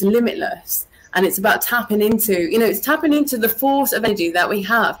limitless. And it's about tapping into, it's tapping into the force of energy that we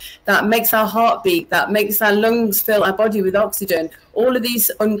have, that makes our heart beat, that makes our lungs fill our body with oxygen. All of these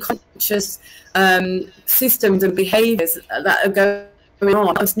unconscious systems and behaviors that are going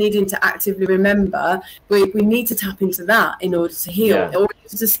on, us needing to actively remember, we need to tap into that in order to heal, in order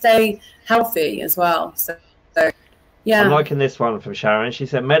to stay healthy as well. So yeah. I'm liking this one from Sharon. She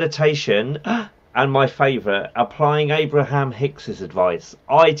said, meditation... And my favourite, applying Abraham Hicks's advice.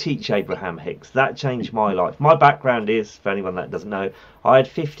 I teach Abraham Hicks. That changed my life. My background is, for anyone that doesn't know, I had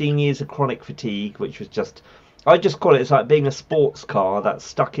 15 years of chronic fatigue, which was just, I just call it's like being a sports car that's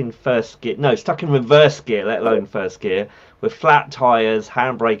stuck in reverse gear, let alone first gear, with flat tyres,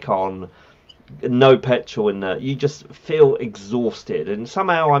 handbrake on, no petrol in there. You just feel exhausted. And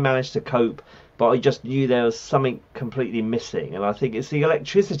somehow I managed to cope, but I just knew there was something completely missing. And I think it's the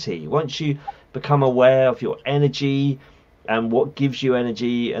electricity. Once you become aware of your energy and what gives you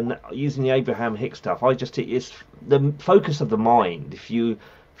energy, and using the Abraham Hicks stuff, it's the focus of the mind. If you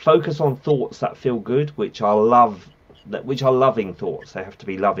focus on thoughts that feel good, which are loving thoughts, they have to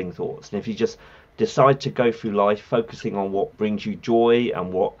be loving thoughts, and if you just decide to go through life focusing on what brings you joy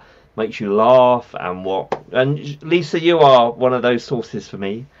and what makes you laugh, and Lisa, you are one of those sources for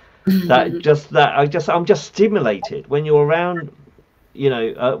me. I'm just stimulated when you're around.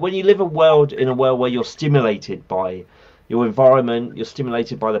 When you live in a world where you're stimulated by your environment, you're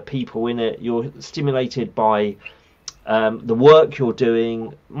stimulated by the people in it, you're stimulated by the work you're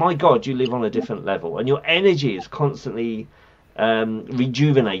doing, my God, you live on a different level, and your energy is constantly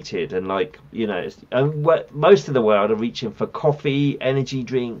rejuvenated. And like, you know, most of the world are reaching for coffee, energy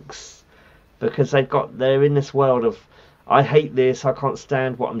drinks, because they're in this world of, I hate this, I can't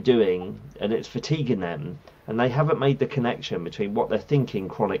stand what I'm doing, and it's fatiguing them, and they haven't made the connection between what they're thinking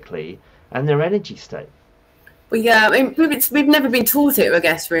chronically and their energy state. Well, yeah, I mean, we've never been taught it, I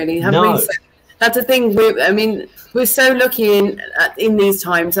guess, really, have No. we? So that's the thing. We're so lucky in these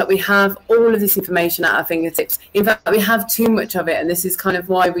times that we have all of this information at our fingertips. In fact, we have too much of it, and this is kind of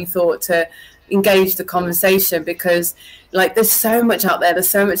why we thought to engage the conversation, because like there's so much out there, there's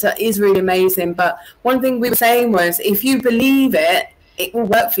so much that is really amazing. But one thing we were saying was, if you believe it, it will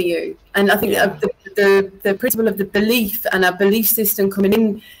work for you. And I think the principle of the belief and our belief system coming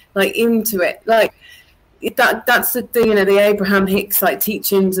in, like into it, like that's the thing, you know, the Abraham Hicks like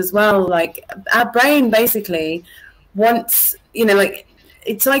teachings as well. Like our brain basically wants, you know, like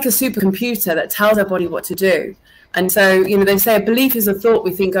it's like a supercomputer that tells our body what to do. And so, you know, they say a belief is a thought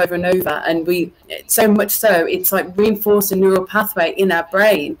we think over and over, and so much so it's like reinforced a neural pathway in our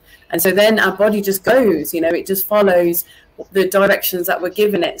brain. And so then our body just goes, you know, it just follows the directions that we're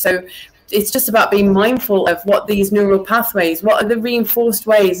giving it. So it's just about being mindful of what these neural pathways, what are the reinforced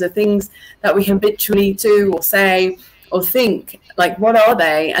ways, the things that we habitually do or say or think, like what are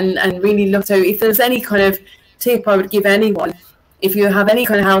they, and really look. So if there's any kind of tip I would give anyone, if you have any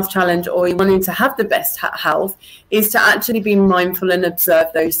kind of health challenge or you're wanting to have the best health, is to actually be mindful and observe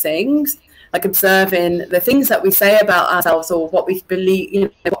those things, like observing the things that we say about ourselves or what we believe, you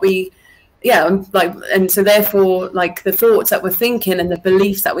know, what we, and so therefore, like the thoughts that we're thinking and the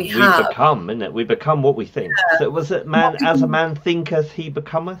beliefs that we have. We become, isn't it? We become what we think. Yeah. So was it man, as a man thinketh, he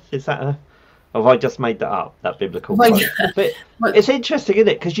becometh? Is that or have I just made that up, that biblical quote? Yeah. But it's interesting, isn't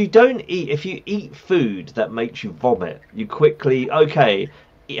it? Because you don't eat, if you eat food that makes you vomit, you quickly,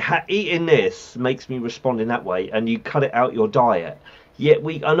 eating this makes me respond in that way, and you cut it out your diet. Yet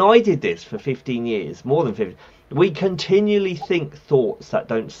and I did this for 15 years, more than 15. We continually think thoughts that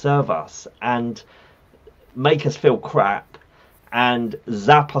don't serve us and make us feel crap and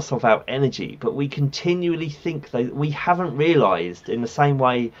zap us of our energy, but we continually think that we haven't realized, in the same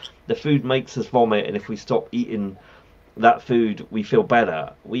way the food makes us vomit, and if we stop eating that food we feel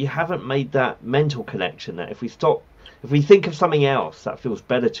better. We haven't made that mental connection that if we think of something else that feels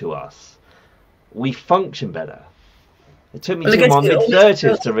better to us, we function better. It took me to my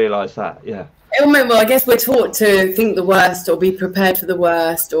mid-30s to realize that. Yeah. Well, I guess we're taught to think the worst or be prepared for the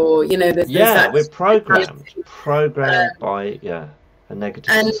worst, or, you know, we're programmed by a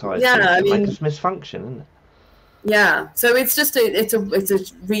negative society to make us misfunction, isn't it? Yeah, so it's just it's a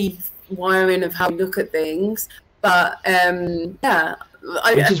rewiring of how we look at things, but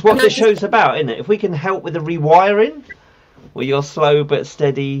which is what this show's about, isn't it? If we can help with the rewiring, with your slow but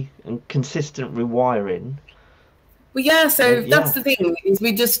steady and consistent rewiring. Well, yeah, so that's the thing, is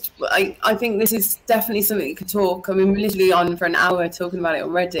I think this is definitely something we could talk. I mean, we're literally on for an hour talking about it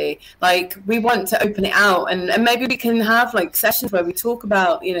already. Like, we want to open it out, and maybe we can have like sessions where we talk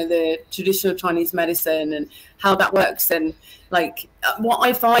about, you know, the traditional Chinese medicine and how that works. And like, what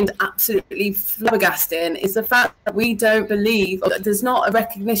I find absolutely flabbergasting is the fact that we don't believe, or there's not a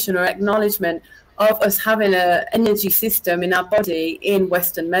recognition or acknowledgement of us having an energy system in our body in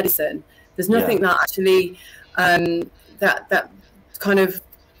Western medicine. There's nothing that actually that kind of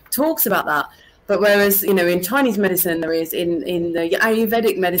talks about that. But whereas, you know, in Chinese medicine there is, in the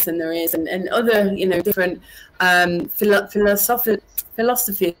Ayurvedic medicine there is, and other, you know, different philosophies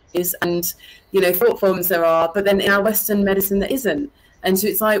and, you know, thought forms there are, but then in our Western medicine there isn't. And so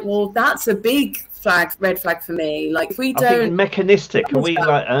it's like, well, that's a big red flag for me. Like, if we don't, I think mechanistic, are we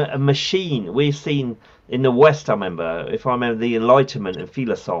like a machine? We've seen in the West, I remember the Enlightenment and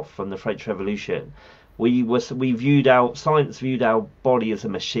philosophe from the French Revolution, science viewed our body as a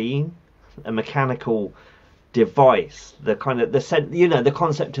machine, a mechanical device. The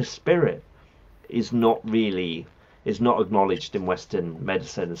concept of spirit is not acknowledged in Western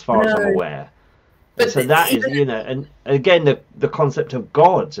medicine, as far as I'm aware. But so that is, you know, and again the concept of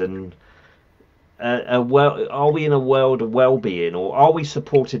God, and are we in a world of well-being, or are we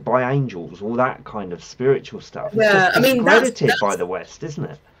supported by angels? All that kind of spiritual stuff. Yeah, it's just discredited by the West, isn't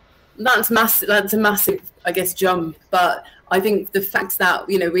it? That's massive. That's a massive, I guess, jump. But I think the fact that,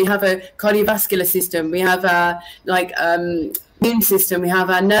 you know, we have a cardiovascular system, we have a immune system, we have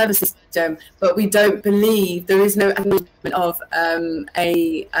our nervous system, but we don't believe, there is no acknowledgement of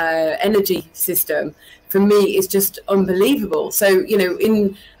a energy system. For me, it's just unbelievable. So, you know,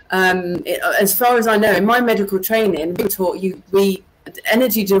 as far as I know, in my medical training, we were taught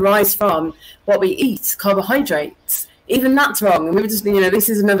energy derives from what we eat, carbohydrates. even that's wrong. And we were just, this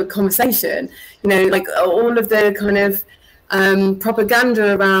is another conversation, like all of the kind of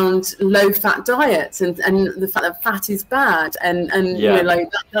propaganda around low fat diets and the fact that fat is bad and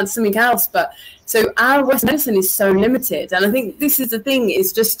that's something else. But so our Western medicine is so limited, and I think this is the thing,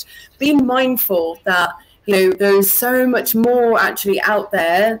 is just being mindful that there's so much more actually out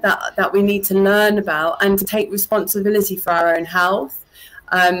there that we need to learn about, and to take responsibility for our own health,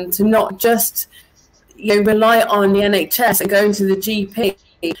 to not just rely on the NHS and going to the GP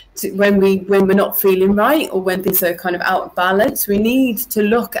when we're not feeling right, or when things are kind of out of balance. We need to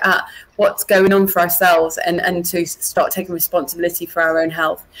look at what's going on for ourselves and to start taking responsibility for our own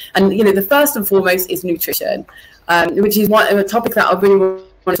health. And the first and foremost is nutrition, which is a topic that I really want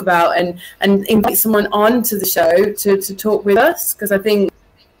to talk about, and invite someone on to the show to talk with us, because I think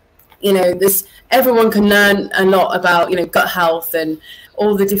everyone can learn a lot about gut health and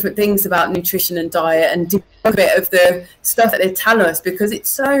all the different things about nutrition and diet, and debunk a bit of the stuff that they tell us, because it's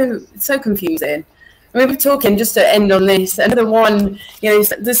so confusing. I mean, we're talking, just to end on this, another one, we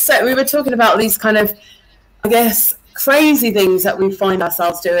were talking about these kind of, I guess, crazy things that we find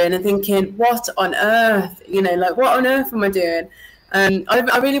ourselves doing, and thinking, what on earth, what on earth am I doing?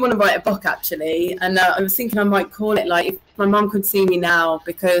 I really want to write a book, actually, and I was thinking I might call it, like, If My Mum Could See Me Now,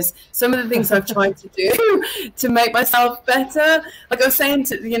 because some of the things I've tried to do to make myself better, like I was saying,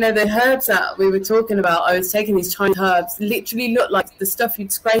 to the herbs that we were talking about, I was taking these Chinese herbs, literally looked like the stuff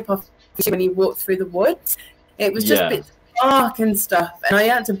you'd scrape off when you walk through the woods. It was just bits of bark and stuff, and I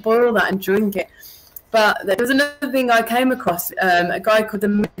had to boil that and drink it. But there was another thing I came across, a guy called the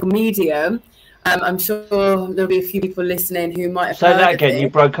Medical Medium. I'm sure there'll be a few people listening who might have heard that again. of it. You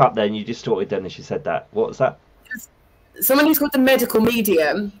broke up then. You distorted then as you said that. What was that? Someone who's called the Medical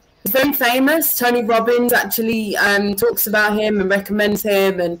Medium. He's very famous. Tony Robbins actually talks about him and recommends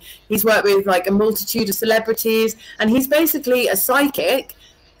him, and he's worked with like a multitude of celebrities, and he's basically a psychic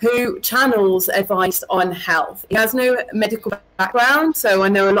who channels advice on health. He has no medical background, so I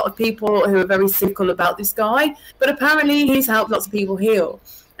know a lot of people who are very cynical about this guy, but apparently he's helped lots of people heal.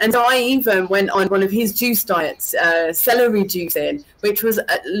 And so I even went on one of his juice diets, celery juicing, which was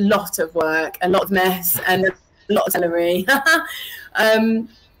a lot of work, a lot of mess, and a lot of celery.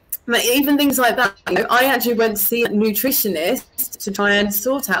 But even things like that, I actually went to see a nutritionist to try and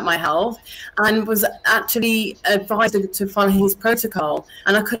sort out my health, and was actually advised to follow his protocol.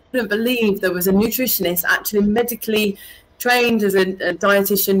 And I couldn't believe there was a nutritionist actually medically trained as a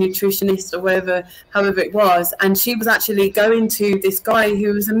dietitian, nutritionist, or whatever, however it was, and she was actually going to this guy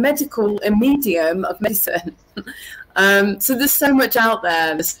who was a medium of medicine. So there's so much out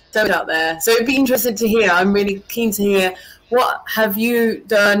there. So it'd be interesting to hear. I'm really keen to hear, what have you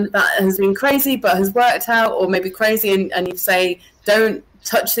done that has been crazy but has worked out, or maybe crazy and you say, don't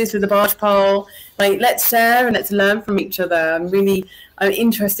touch this with a barge pole. Like, let's share and let's learn from each other. I'm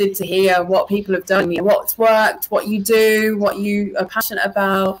interested to hear what people have done, what's worked, what you do, what you are passionate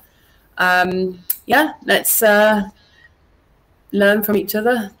about. Let's learn from each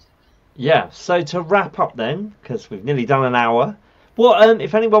other. Yeah, so to wrap up then, because we've nearly done an hour, what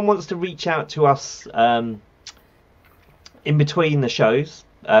if anyone wants to reach out to us in between the shows,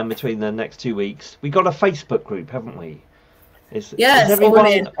 between the next 2 weeks, we got a Facebook group, haven't we? Is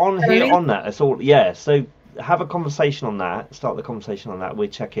everyone on here on that? It's all, yeah. So have a conversation on that. Start the conversation on that. We're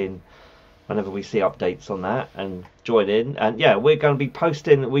checking whenever we see updates on that, and join in. And yeah, we're going to be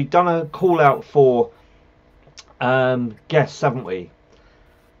posting. We've done a call out for guests, haven't we?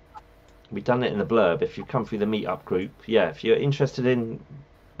 We've done it in the blurb. If you come through the meetup group, yeah. If you're interested in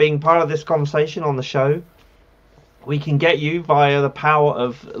being part of this conversation on the show, we can get you via the power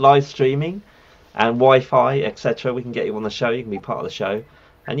of live streaming and Wi-Fi, etc. We can get you on the show. You can be part of the show,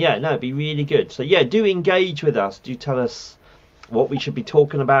 and yeah, no, it'd be really good. So yeah, do engage with us. Do tell us what we should be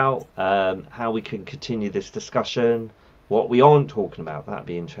talking about, how we can continue this discussion, what we aren't talking about. That'd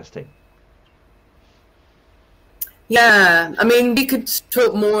be interesting. Yeah, I mean, we could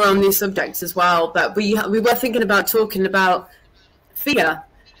talk more on these subjects as well, but we were thinking about talking about fear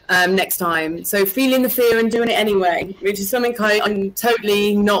next time. So feeling the fear and doing it anyway, which is something I'm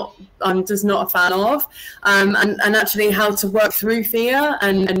just not a fan of, and actually how to work through fear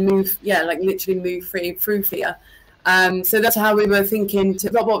and move, literally move through fear. So that's how we were thinking,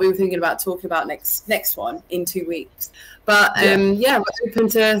 what we were thinking about talking about next one in 2 weeks. But we're open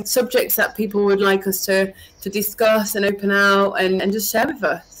to subjects that people would like us to discuss and open out and just share with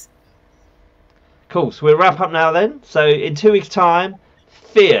us. Cool. So we'll wrap up now then. So in 2 weeks' time,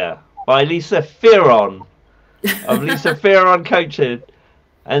 Fear by Lisa Fearon of Lisa Fearon Coaching,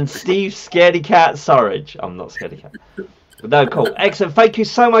 and Steve Scaredy Cat Surridge. I'm not Scaredy Cat. No, cool. Excellent. Thank you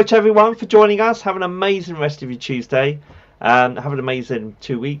so much, everyone, for joining us. Have an amazing rest of your Tuesday. Have an amazing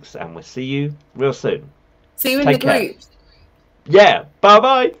 2 weeks, and we'll see you real soon. See you in the group. Yeah.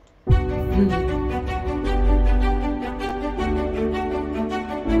 Bye-bye.